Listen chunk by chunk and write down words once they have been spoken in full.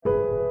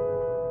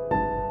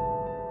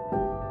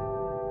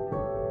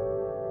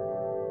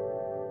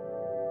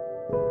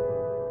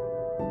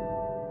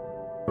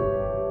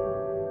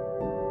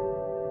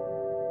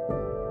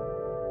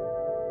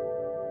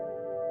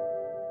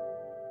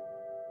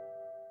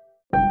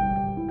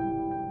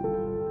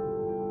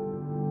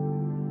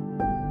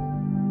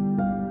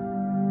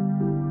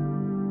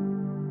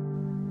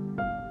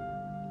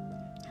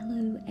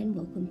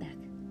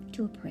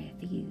prayer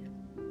for you.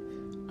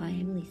 I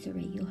am Lisa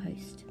Ray, your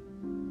host,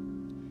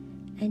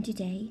 and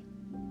today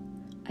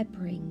I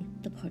bring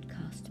the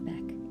podcast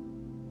back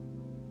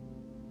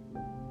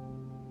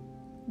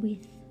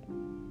with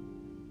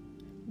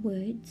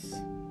words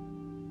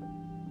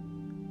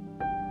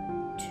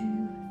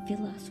to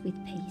fill us with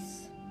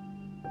peace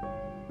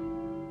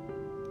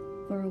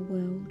for a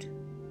world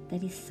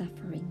that is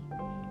suffering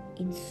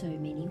in so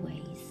many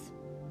ways.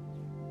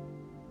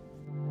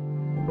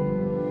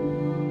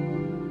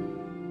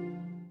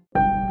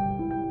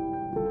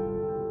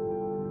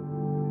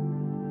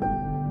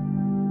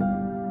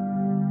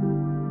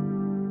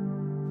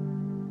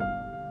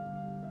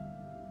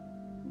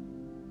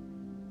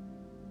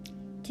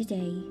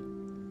 Today,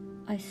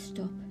 I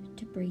stop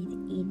to breathe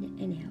in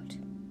and out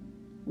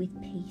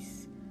with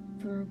peace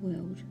for a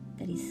world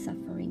that is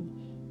suffering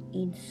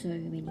in so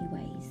many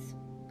ways.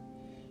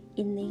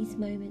 In these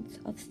moments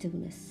of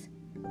stillness,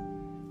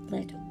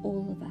 let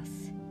all of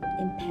us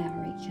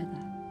empower each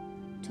other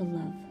to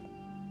love,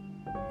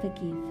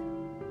 forgive,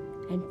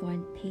 and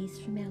find peace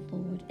from our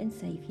Lord and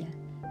Saviour,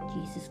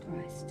 Jesus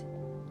Christ.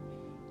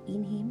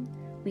 In Him,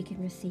 we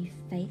can receive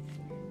faith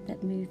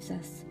that moves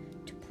us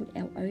to put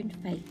our own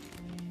faith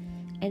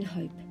and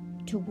hope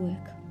to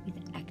work with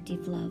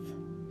active love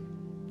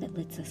that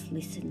lets us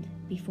listen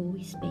before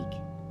we speak,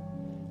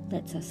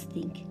 lets us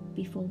think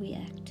before we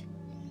act,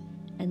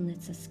 and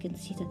lets us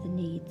consider the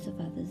needs of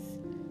others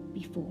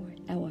before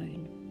our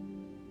own.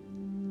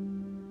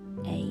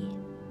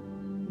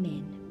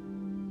 Amen.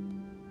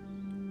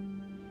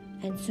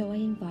 And so I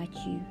invite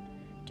you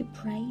to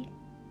pray,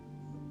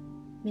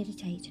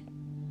 meditate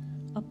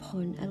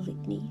upon a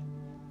litany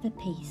for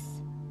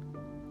peace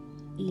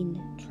in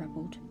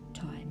troubled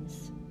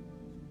times.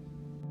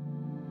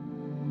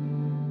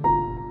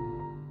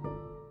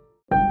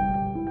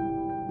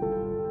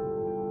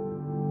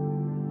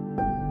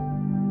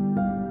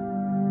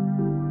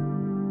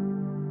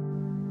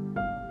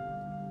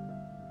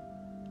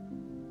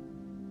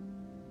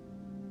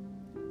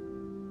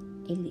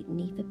 A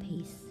litany for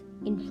peace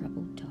in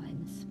troubled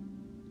times.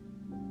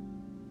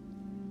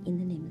 In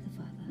the name of the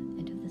Father,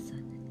 and of the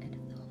Son, and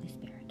of the Holy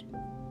Spirit.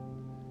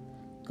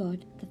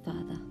 God the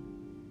Father,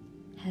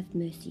 have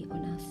mercy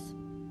on us.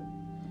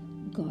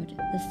 God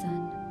the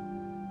Son,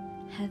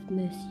 have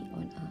mercy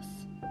on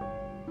us.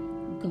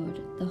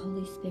 God the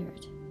Holy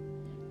Spirit,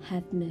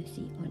 have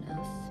mercy on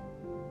us.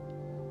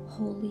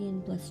 Holy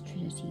and blessed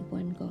Trinity,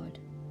 one God,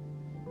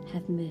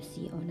 have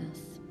mercy on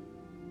us.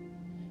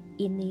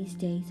 In these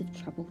days of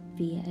trouble,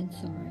 fear and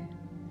sorrow,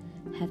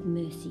 have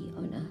mercy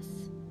on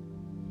us.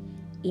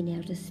 In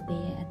our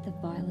despair at the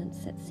violence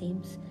that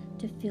seems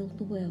to fill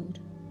the world,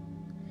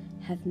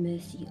 have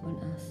mercy on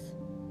us.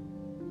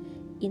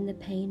 In the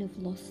pain of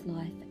lost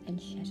life and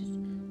shattered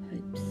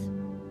hopes,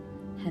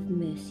 have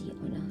mercy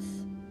on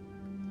us.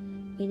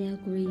 In our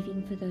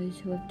grieving for those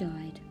who have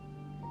died,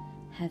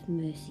 have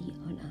mercy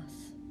on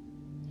us.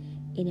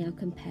 In our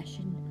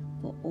compassion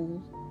for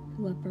all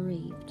who are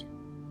bereaved,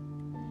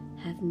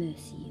 have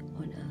mercy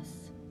on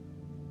us.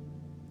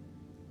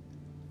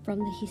 From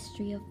the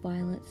history of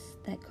violence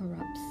that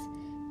corrupts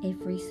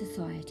every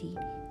society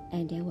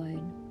and our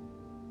own,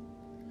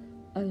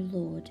 O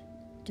Lord,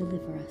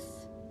 deliver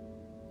us.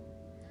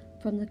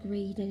 From the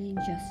greed and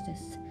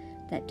injustice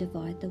that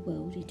divide the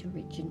world into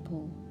rich and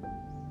poor,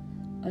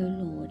 O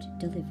Lord,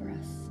 deliver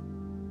us.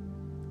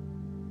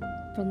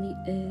 From the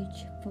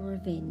urge for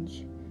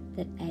revenge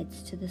that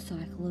adds to the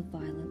cycle of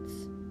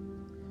violence,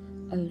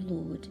 O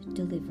Lord,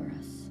 deliver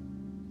us.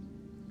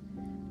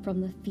 From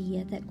the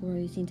fear that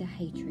grows into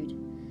hatred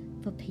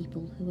for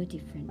people who are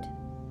different,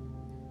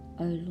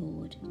 O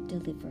Lord,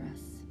 deliver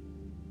us.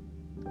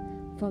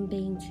 From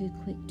being too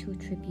quick to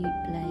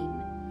attribute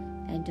blame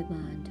and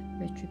demand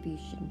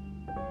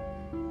retribution,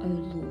 O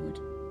Lord,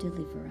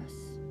 deliver us.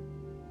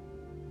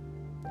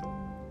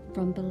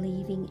 From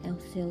believing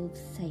ourselves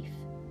safe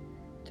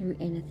through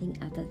anything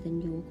other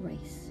than your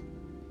grace,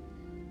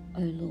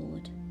 O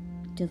Lord,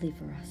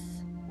 deliver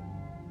us.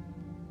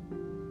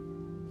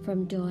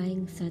 From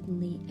dying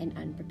suddenly and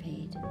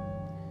unprepared,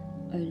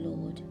 O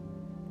Lord,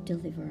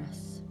 deliver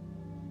us.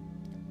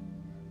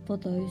 For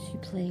those who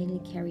plan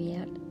and carry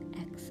out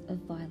acts of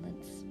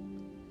violence,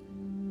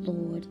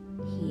 Lord,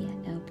 hear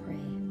our prayer.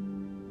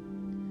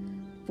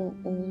 For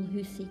all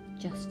who seek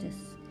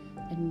justice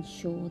and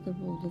ensure the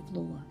rule of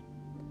law,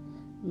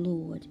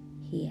 Lord,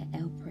 hear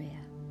our prayer.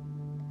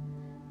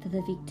 For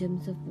the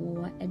victims of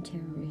war and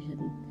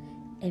terrorism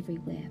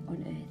everywhere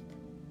on earth,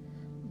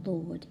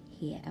 Lord,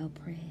 hear our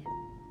prayer.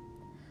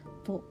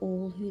 For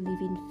all who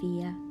live in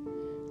fear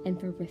and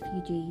for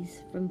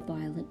refugees from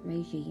violent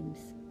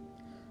regimes,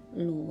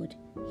 Lord,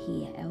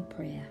 hear our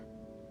prayer.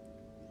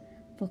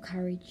 For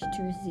courage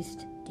to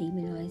resist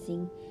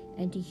demonizing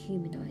and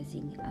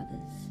dehumanizing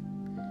others,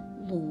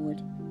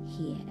 Lord,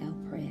 hear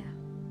our prayer.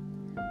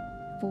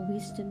 For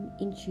wisdom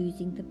in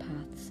choosing the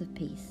paths of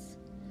peace,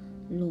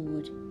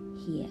 Lord,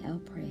 hear our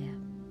prayer.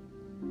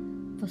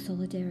 For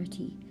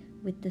solidarity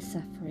with the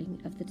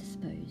suffering of the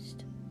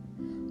disposed,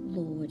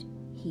 Lord,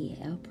 hear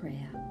our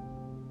prayer.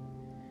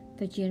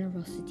 for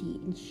generosity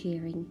in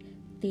sharing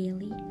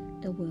fairly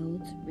the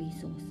world's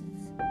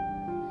resources.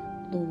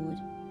 Lord,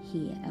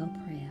 hear our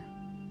prayer.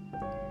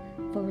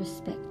 For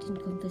respect in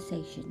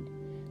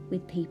conversation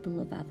with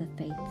people of other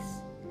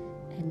faiths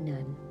and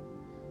none.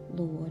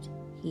 Lord,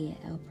 hear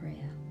our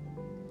prayer.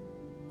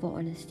 For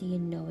honesty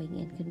in knowing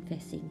and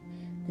confessing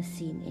the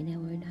sin in our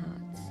own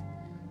hearts.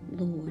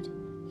 Lord,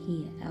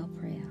 hear our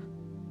prayer.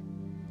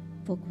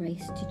 For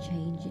grace to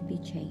change and be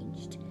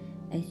changed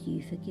as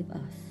you forgive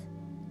us.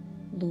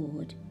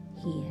 Lord,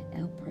 hear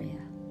our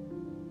prayer.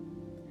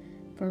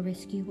 For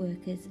rescue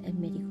workers and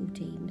medical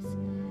teams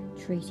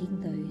treating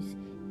those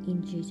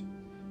injured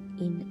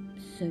in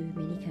so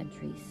many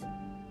countries.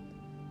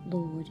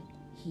 Lord,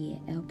 hear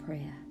our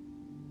prayer.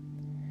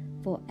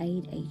 For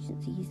aid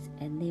agencies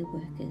and their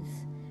workers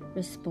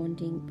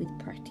responding with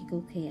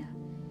practical care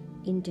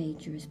in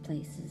dangerous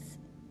places.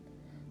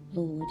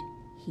 Lord,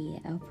 hear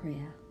our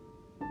prayer.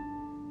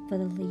 For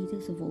the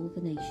leaders of all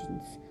the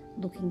nations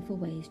looking for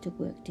ways to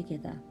work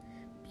together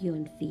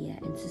beyond fear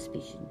and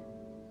suspicion.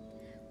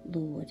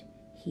 Lord,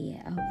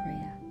 hear our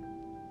prayer.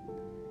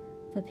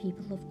 For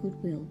people of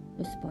goodwill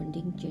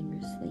responding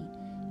generously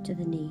to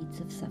the needs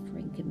of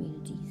suffering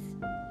communities.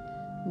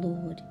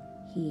 Lord,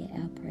 hear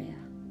our prayer.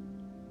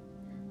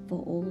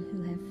 For all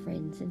who have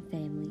friends and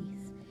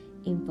families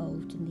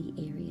involved in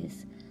the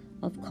areas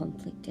of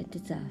conflict and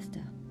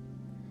disaster.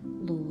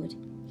 Lord,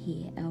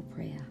 hear our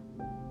prayer.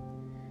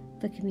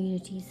 For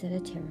communities that are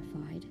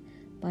terrified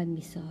by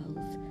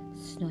missiles,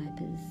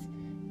 snipers,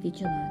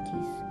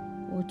 vigilantes,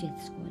 or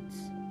death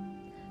squads.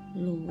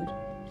 Lord,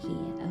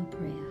 hear our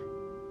prayer.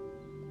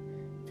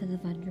 For the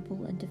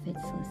vulnerable and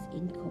defenseless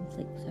in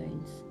conflict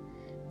zones.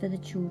 For the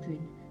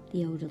children,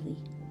 the elderly,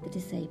 the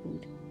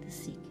disabled, the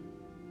sick.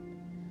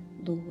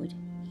 Lord,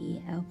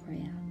 hear our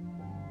prayer.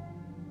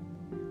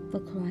 For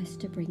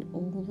Christ to bring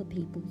all the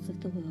peoples of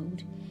the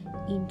world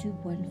into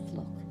one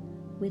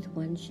flock with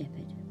one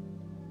shepherd.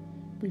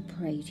 We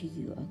pray to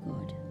you, O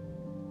God.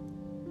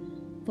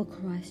 For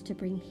Christ to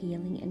bring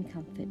healing and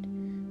comfort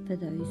for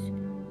those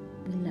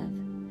we love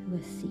who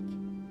are sick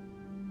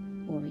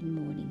or in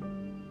mourning.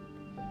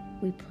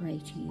 We pray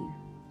to you,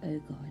 O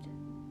God.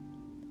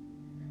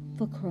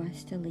 For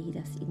Christ to lead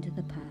us into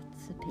the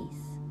paths of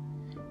peace,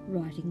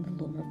 writing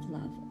the law of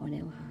love on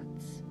our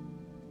hearts.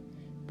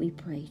 We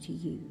pray to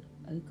you,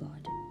 O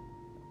God.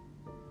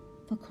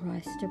 For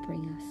Christ to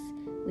bring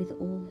us with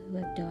all who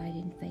have died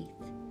in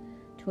faith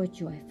to a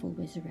joyful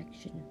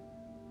resurrection.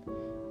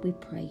 We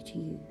pray to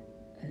you,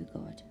 O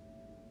God.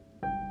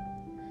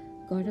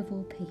 God of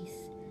all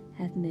peace,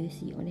 have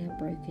mercy on our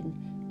broken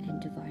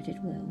and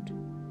divided world,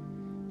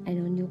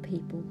 and on your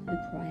people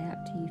who cry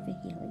out to you for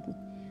healing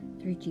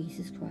through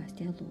Jesus Christ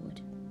our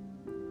Lord.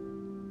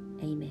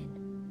 Amen.